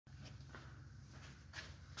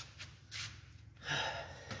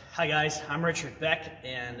Hi guys, I'm Richard Beck,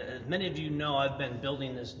 and as many of you know, I've been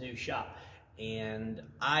building this new shop, and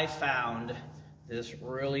I found this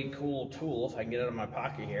really cool tool, if I can get it out of my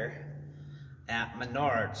pocket here, at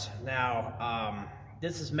Menards. Now,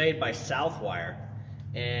 this is made by Southwire,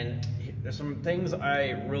 and there's some things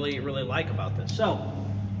I really like about this. So,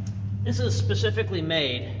 this is specifically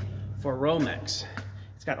made for Romex.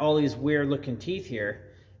 It's got all these weird looking teeth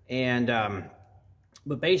here, and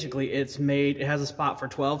but basically it has a spot for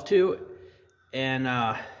 12-2 and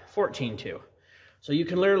 14-2. So you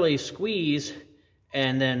can literally squeeze,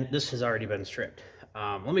 and then this has already been stripped.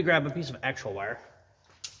 Let me grab a piece of actual wire.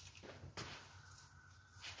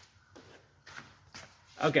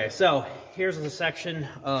 Okay, so here's a section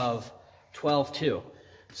of 12-2.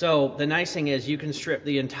 So the nice thing is you can strip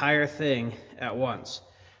the entire thing at once.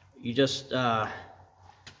 You just, I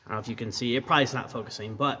don't know if you can see, it probably is not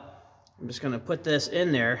focusing, but I'm just going to put this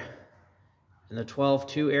in there in the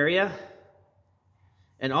 12-2 area.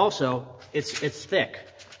 And also, it's thick.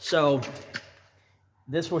 So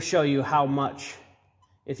this will show you how much,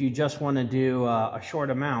 if you just want to do a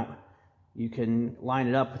short amount, you can line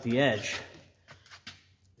it up with the edge.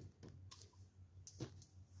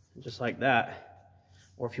 Just like that.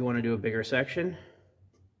 Or if you want to do a bigger section,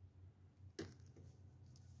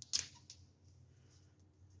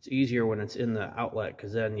 it's easier when it's in the outlet,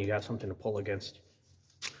 because then you got something to pull against.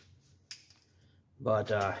 But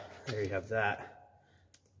there you have that.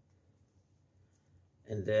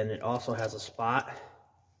 And then it also has a spot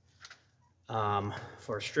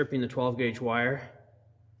for stripping the 12-gauge wire.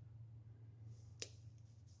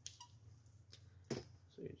 So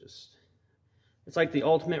you just, it's like the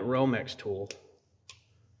ultimate Romex tool.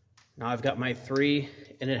 Now I've got my 3,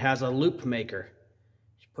 and it has a loop maker.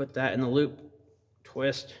 You put that in the loop,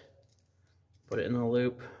 twist, put it in the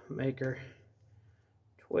loop maker,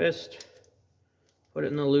 twist, put it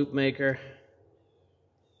in the loop maker,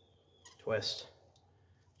 twist.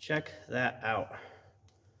 Check that out.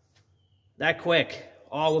 That quick,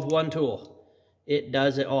 all with one tool. It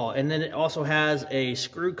does it all. And then it also has a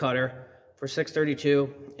screw cutter for 632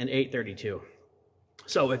 and 832.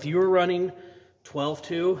 So if you were running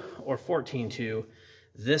 12-2 or 14-2,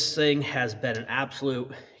 this thing has been an absolute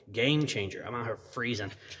game changer. I'm out here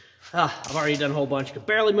freezing. I've already done a whole bunch. Could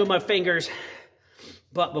barely move my fingers.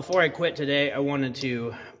 But before I quit today, I wanted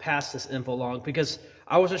to pass this info along because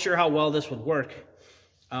I wasn't sure how well this would work.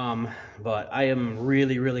 But I am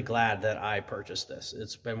really glad that I purchased this.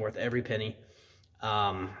 It's been worth every penny.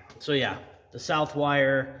 So yeah, the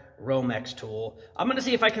Southwire Romex tool. I'm going to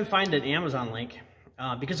see if I can find an Amazon link.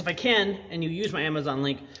 Because if I can, and you use my Amazon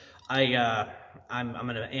link, I'm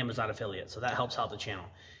an Amazon affiliate, so that helps out the channel.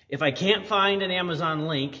 If I can't find an Amazon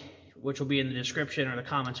link, which will be in the description or the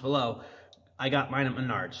comments below, I got mine at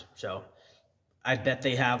Menards. So I bet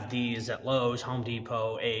they have these at Lowe's, Home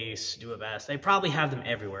Depot, Ace, Do It Best. They probably have them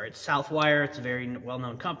everywhere. It's Southwire. It's a very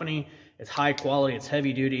well-known company. It's high quality. It's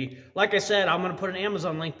heavy duty. Like I said, I'm going to put an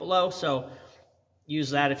Amazon link below, so use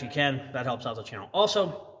that if you can. That helps out the channel.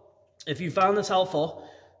 Also, if you found this helpful,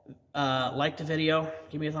 like the video,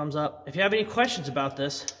 give me a thumbs up. If you have any questions about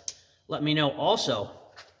this, let me know. Also,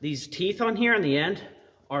 these teeth on here on the end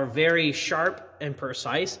are very sharp and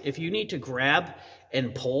precise. If you need to grab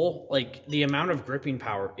and pull, like, the amount of gripping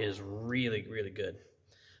power is really good.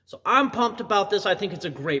 So I'm pumped about this. I think it's a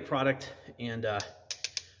great product. And let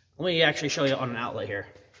me actually show you on an outlet here.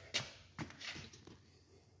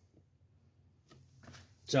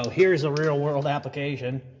 So here's a real world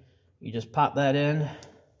application. You just pop that in,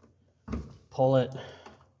 pull it,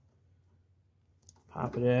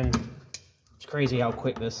 pop it in. It's crazy how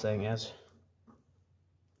quick this thing is.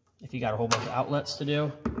 If you got a whole bunch of outlets to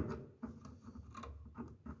do.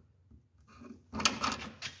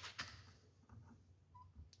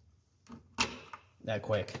 That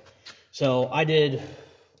quick. So I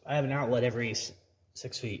have an outlet every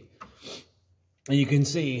 6 feet. And you can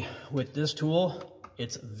see with this tool,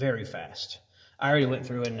 it's very fast. I already went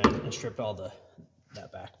through and stripped all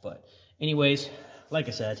that back. But anyways, like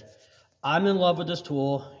I said, I'm in love with this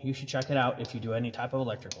tool. You should check it out if you do any type of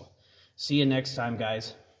electrical. See you next time,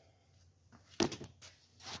 guys.